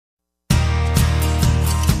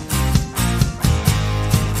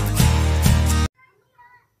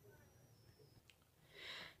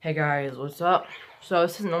Hey guys, what's up? So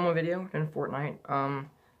this is a normal video in Fortnite. A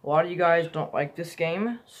lot of you guys don't like this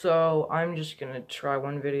game, so I'm just gonna try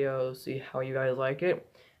one video, see how you guys like it.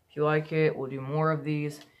 If you like it, we'll do more of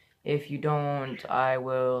these. If you don't, I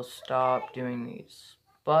will stop doing these.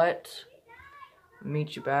 But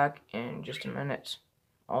meet you back in just a minute.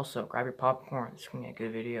 Also, grab your popcorn. This is gonna be a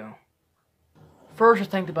good video. First, I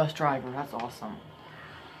thank the bus driver. That's awesome.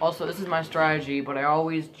 Also, this is my strategy, but I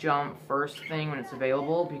always jump first thing when it's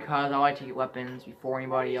available because I like to get weapons before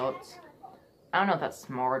anybody else. I don't know if that's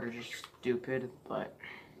smart or just stupid, but...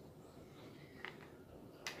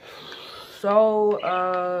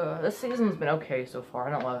 So, this season's been okay so far.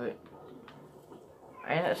 I don't love it.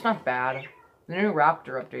 And it's not bad. The new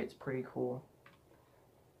Raptor update's pretty cool.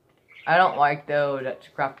 I don't like, though, that to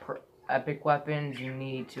craft epic weapons, you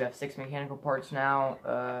need to have 6 mechanical parts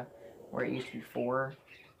now, where it used to be 4.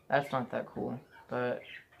 That's not that cool, but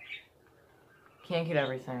can't get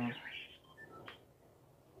everything.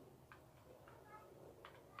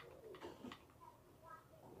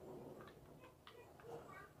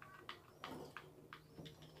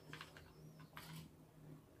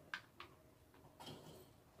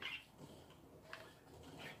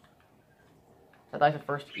 Is that like the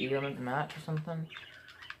first item of the match or something?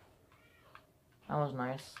 That was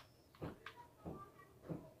nice.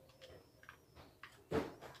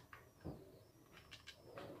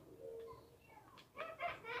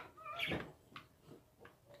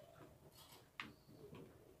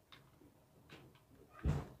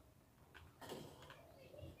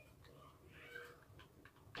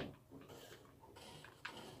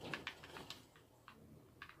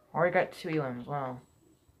 Already got 2 elims, wow.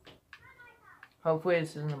 Hopefully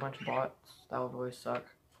this isn't a bunch of bots. That would really suck.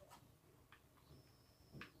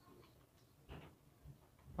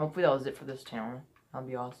 Hopefully that was it for this town. That'd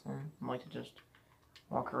be awesome. I'd like to just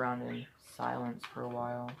walk around in silence for a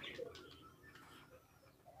while.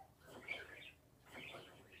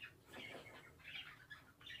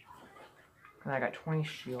 And I got 20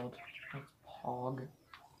 shield. That's hog.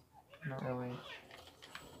 Not really.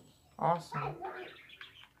 Awesome.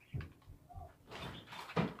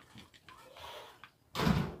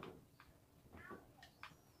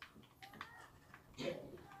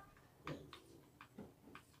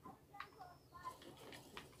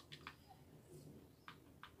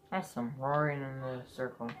 Awesome. Roaring in the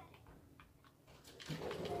circle.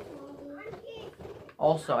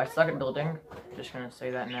 Also, I suck at building. Just gonna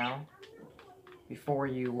say that now. Before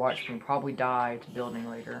you watch me probably die to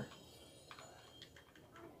building later.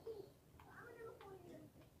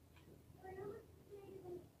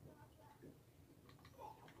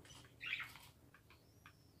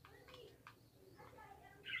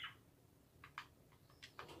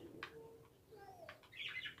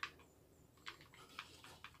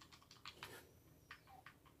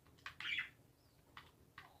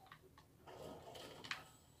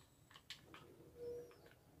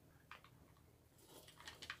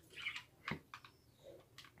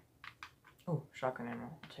 Oh, shotgun ammo.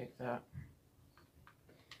 I'll take that.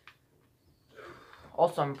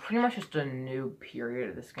 Also, I'm pretty much just a noob period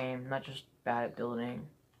at this game, not just bad at building.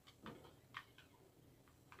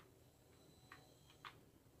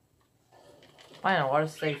 I know, a lot of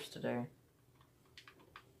safes today.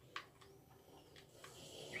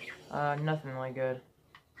 Nothing really good.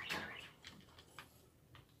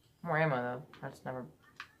 More ammo though. That's never...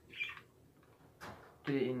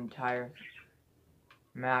 The entire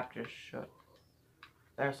map just shut.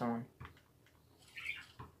 There's someone.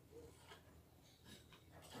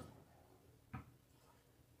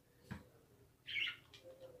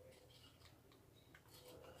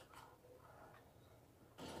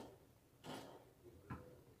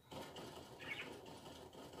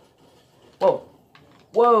 Whoa.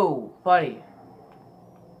 Whoa, buddy.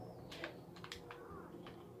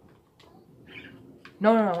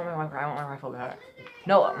 No, I want my rifle back.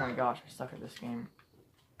 No, oh my gosh, I suck at this game.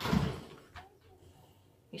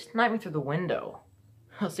 He sniped me through the window.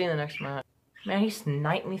 I'll see you in the next match. Man, he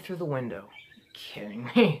sniped me through the window. Are you kidding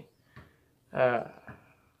me?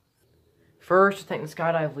 First, I think the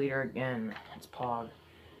skydive leader again. It's Pog.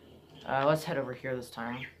 Let's head over here this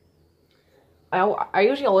time. I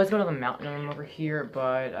usually always go to the mountain room over here,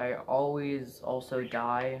 but I always also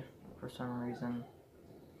die for some reason.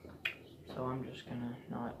 So I'm just gonna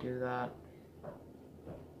not do that.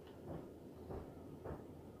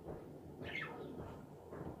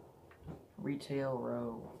 Retail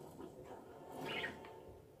row.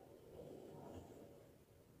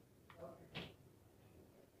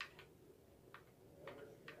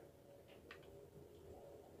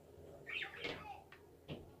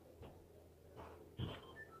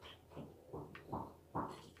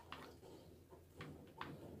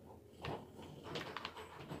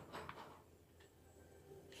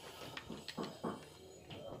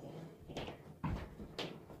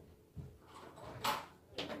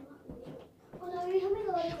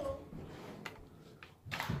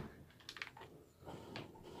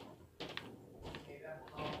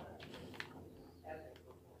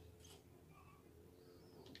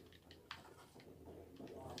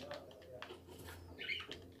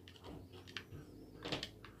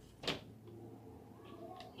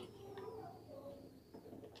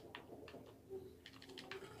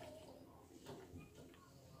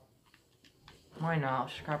 Why not?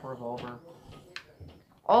 Let's grab a revolver.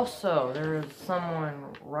 Also, there is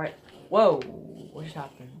someone right. Whoa! What just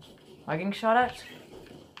happened? Am I getting shot at?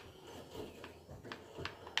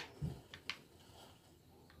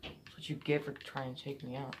 That's what you get for trying to take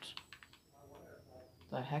me out.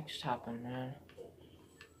 The heck just happened, man?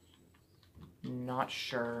 Not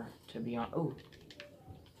sure, to be honest. Oh.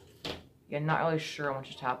 Yeah, not really sure what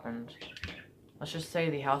just happened. Let's just say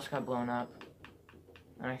the house got blown up.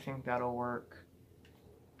 And I think that'll work.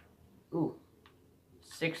 Ooh.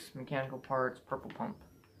 6 mechanical parts, purple pump.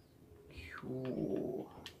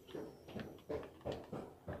 Cool.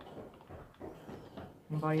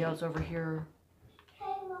 Anybody else over here?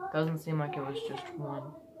 Doesn't seem like it was just one.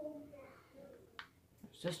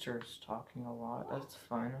 Sister's talking a lot. That's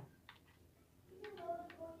fun.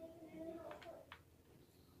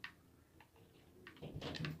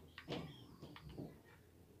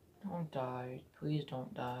 Don't die. Please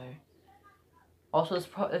don't die. Also, this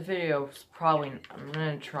video is probably... I'm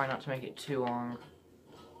gonna try not to make it too long.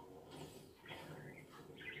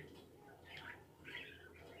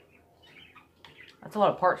 That's a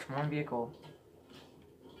lot of parts from one vehicle.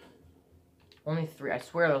 Only 3. I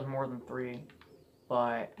swear there was more than 3.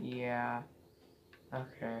 But, yeah.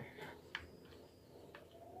 Okay.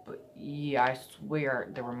 But, yeah, I swear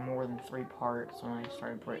there were more than 3 parts when I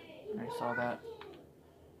started when I saw that.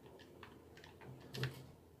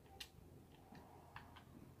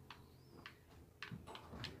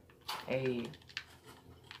 Hey.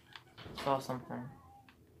 Saw something.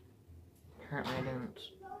 Apparently I didn't.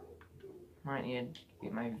 Might need to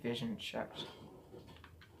get my vision checked.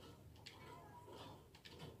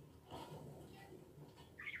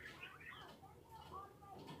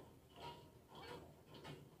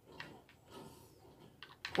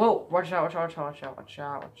 Whoa! Watch out, watch out, watch out, watch out, watch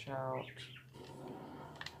out, watch out.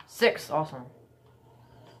 6, awesome.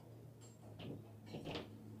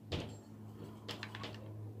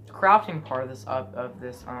 The crafting part of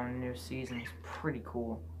this new season is pretty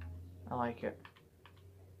cool. I like it.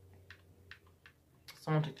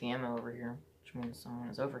 Someone took the ammo over here, which means someone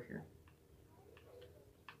is over here.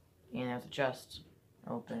 And there's a chest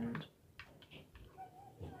opened.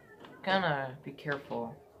 Gotta be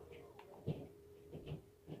careful.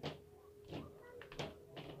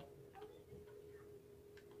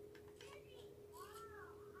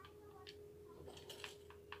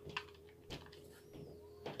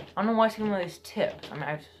 I don't know why it's giving me these tips. I mean,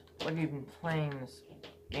 I've been playing this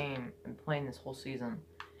game and playing this whole season.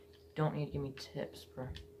 Don't need to give me tips, bro.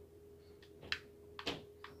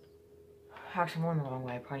 Actually, more in the wrong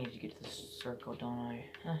way. I probably need to get to the circle, don't I?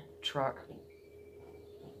 Truck.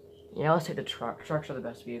 Yeah, let's take the truck. Trucks are the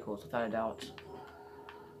best vehicles, without a doubt.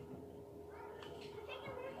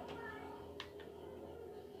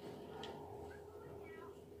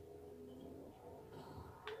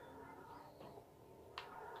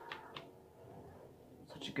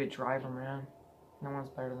 Such a good driver, man. No one's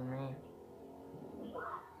better than me.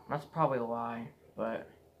 That's probably a lie, but...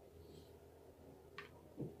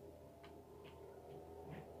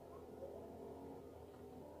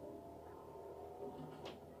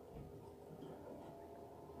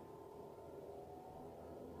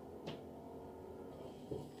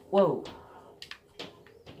 Whoa!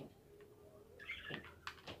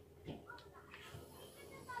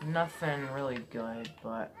 Nothing really good,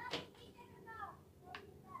 but...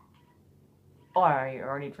 Oh, I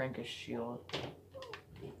already drank a shield.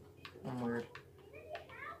 I'm weird.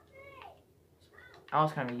 That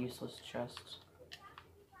was kind of a useless chest.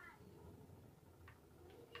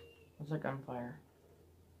 What's that gunfire?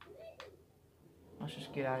 Let's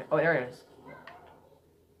just get out of it. Oh, there it is.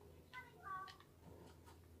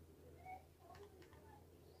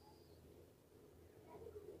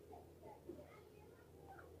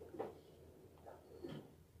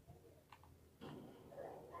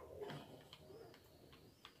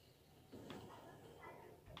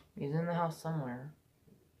 He's in the house somewhere.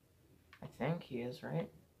 I think he is, right?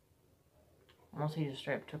 Unless he just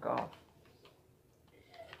straight up took off.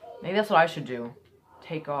 Maybe that's what I should do.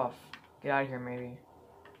 Take off. Get out of here, maybe.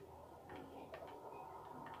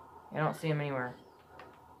 I don't see him anywhere.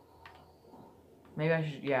 Maybe I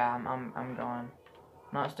should. Yeah, I'm gone.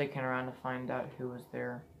 I'm not sticking around to find out who was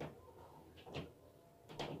there.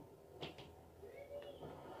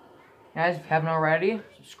 Guys, if you haven't already,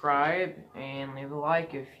 subscribe and leave a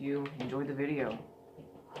like if you enjoyed the video.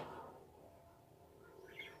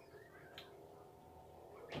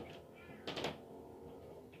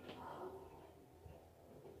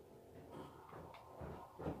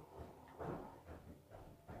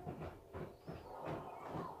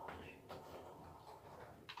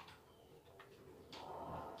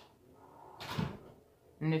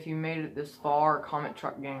 And if you made it this far, comment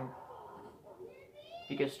truck gang.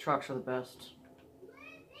 Because trucks are the best.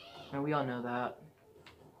 And we all know that.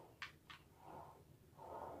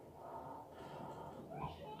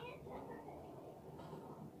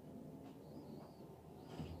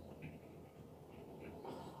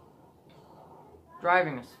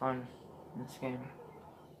 Driving is fun in this game.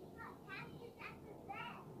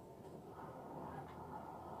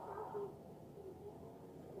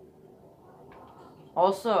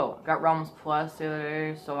 Also, got Realms Plus the other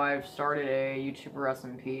day, so I've started a YouTuber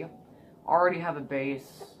SMP. Already have a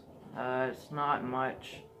base. It's not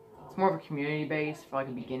much. It's more of a community base for like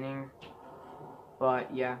a beginning.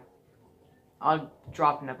 But yeah, I'll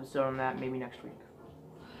drop an episode on that maybe next week.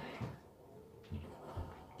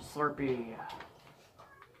 Slurpee.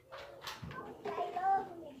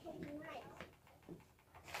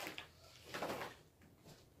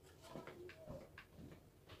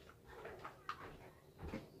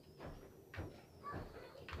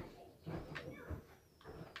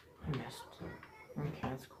 I missed. Okay,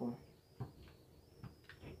 that's cool.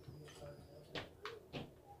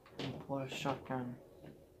 Pull out a shotgun.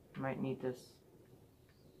 Might need this.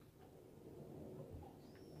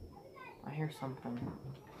 I hear something.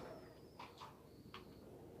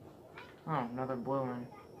 Oh, another blue one.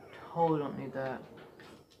 Totally don't need that.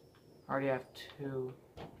 I already have 2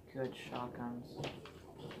 good shotguns.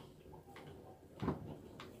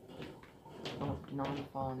 Oh, no one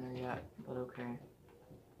fall in there yet, but okay.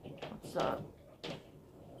 What's up?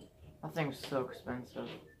 That thing's so expensive.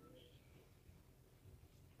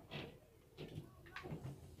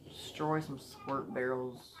 Destroy some squirt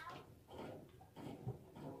barrels.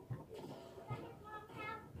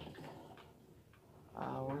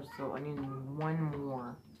 Where's the... I need one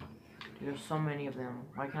more. Dude, there's so many of them.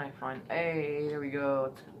 Why can't I find... Hey, there we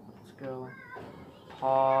go. Let's go.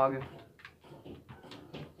 Pog.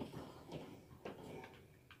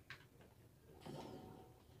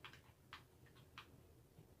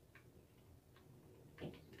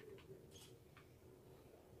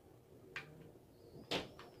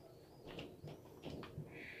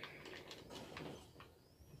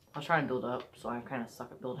 I was trying to build up, so I kind of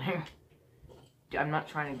suck at building. I'm not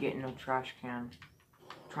trying to get in no trash can.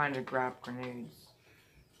 I'm trying to grab grenades.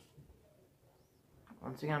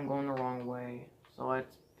 Once again, I'm going the wrong way. So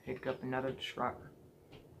let's pick up another truck.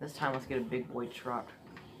 This time, let's get a big boy truck.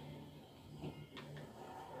 He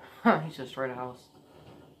just destroyed a house.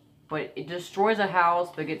 But it destroys a house,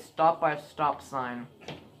 but gets stopped by a stop sign.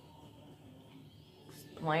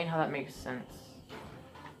 Explain how that makes sense.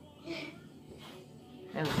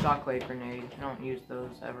 And a shockwave grenade. I don't use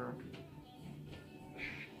those ever.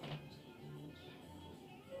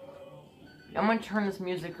 I'm gonna turn this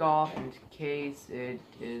music off in case it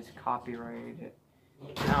is copyrighted.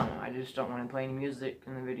 I don't know, I just don't want to play any music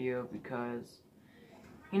in the video because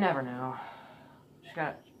you never know. Just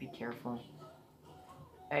gotta be careful.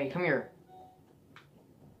 Hey, come here.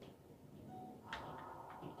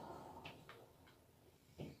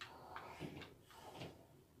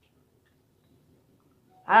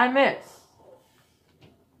 I miss.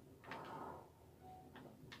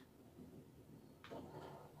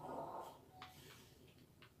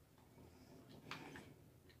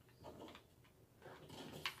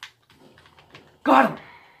 Got him!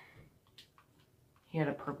 He had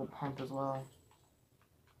a purple pump as well.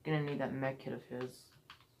 Gonna need that med kit of his.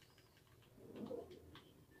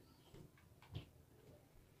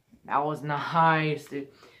 That was nice, dude.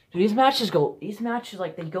 Dude, these matches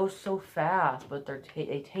like they go so fast, but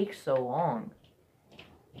they take so long.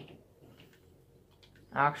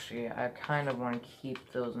 Actually, I kind of want to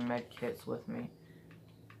keep those med kits with me.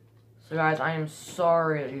 So guys, I am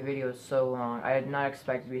sorry that the video is so long. I did not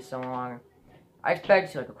expect it to be so long. I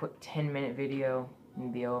expected like a quick 10-minute video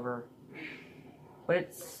and be over. But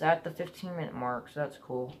it's at the 15-minute mark, so that's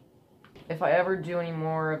cool. If I ever do any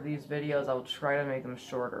more of these videos, I'll try to make them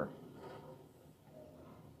shorter.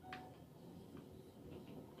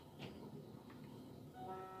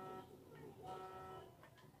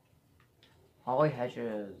 Holly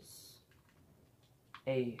hedges.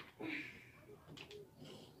 Hey.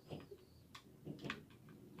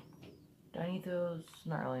 Do I need those?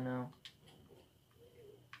 Not really, no.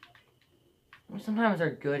 I mean, sometimes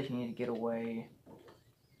they're good if you need to get away.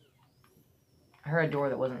 I heard a door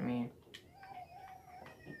that wasn't me.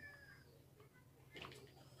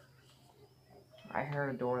 I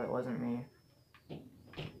heard a door that wasn't me.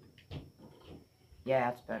 Yeah,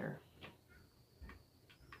 that's better.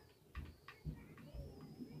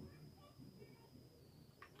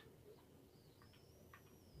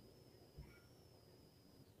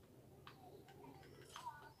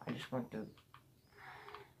 I just went to...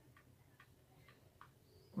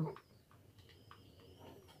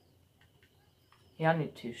 Yeah, I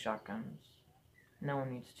need 2 shotguns. No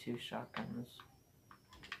one needs 2 shotguns.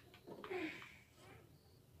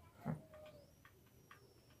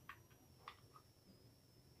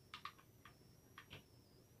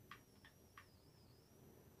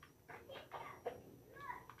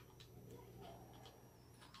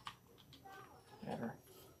 Whatever.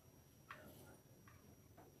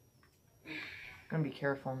 Gonna be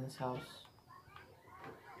careful in this house.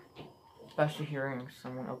 Especially hearing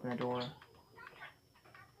someone open the door.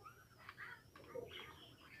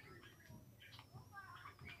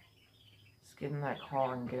 Let's get in that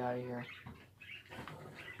car and get out of here.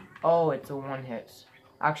 Oh, it's a 1-hit.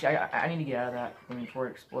 Actually, I need to get out of that thing before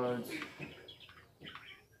it explodes.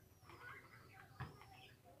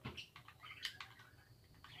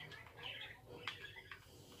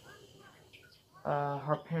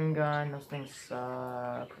 Harpoon gun, those things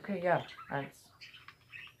suck. Okay, yeah, that's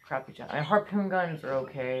crappy job. I mean, harpoon guns are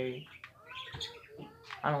okay.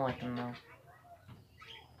 I don't like them though.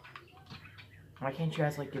 Why can't you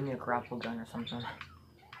guys like give me a grapple gun or something?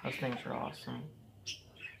 Those things are awesome.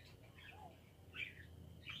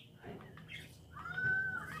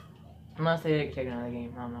 Unless they get taken out of the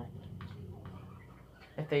game, I don't know.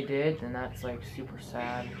 If they did, then that's like super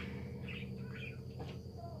sad.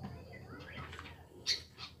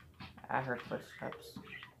 I heard footsteps.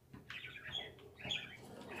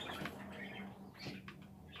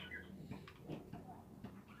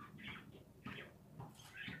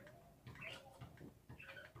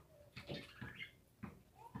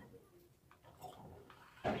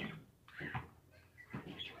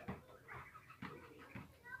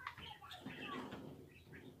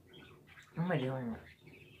 What am I doing?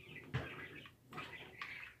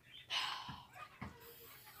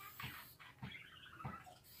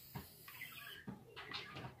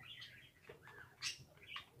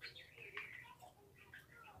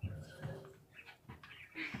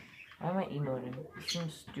 Why am I emoting? It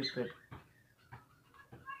seems stupid.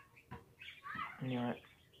 I knew it.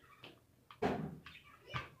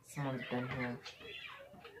 Someone's been here.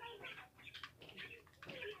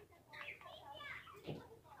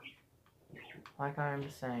 Like I'm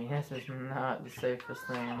saying, this is not the safest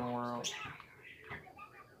thing in the world.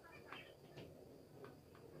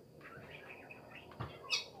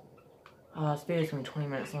 This video's gonna be 20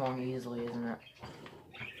 minutes long easily, isn't it?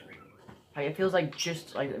 Like, it feels like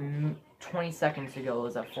just like 20 seconds ago it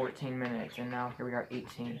was at 14 minutes, and now here we are at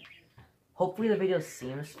 18. Hopefully the video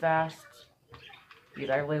seems fast, because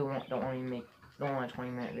I really don't want a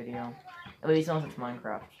 20-minute video. At least unless it's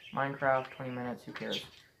Minecraft. Minecraft, 20 minutes, who cares?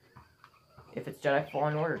 If it's Jedi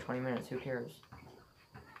Fallen Order, 20 minutes, who cares?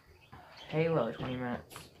 Halo, 20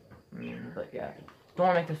 minutes. But yeah, don't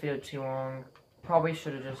want to make this video too long. Probably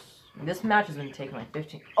should have just... This match has been taking like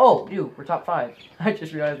 15... Oh, dude, we're top 5. I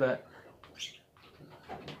just realized that.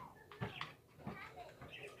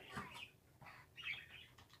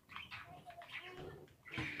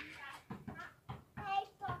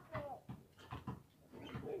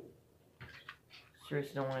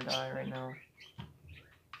 Seriously, don't want to die right now.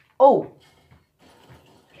 Oh!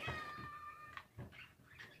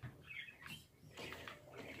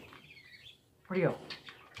 Where'd he go?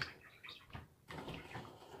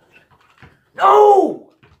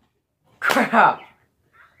 No! Crap!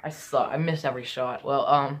 I suck. I missed every shot.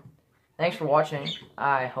 Well, thanks for watching.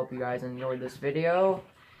 I hope you guys enjoyed this video.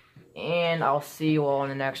 And I'll see you all in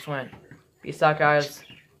the next one. Peace out, guys.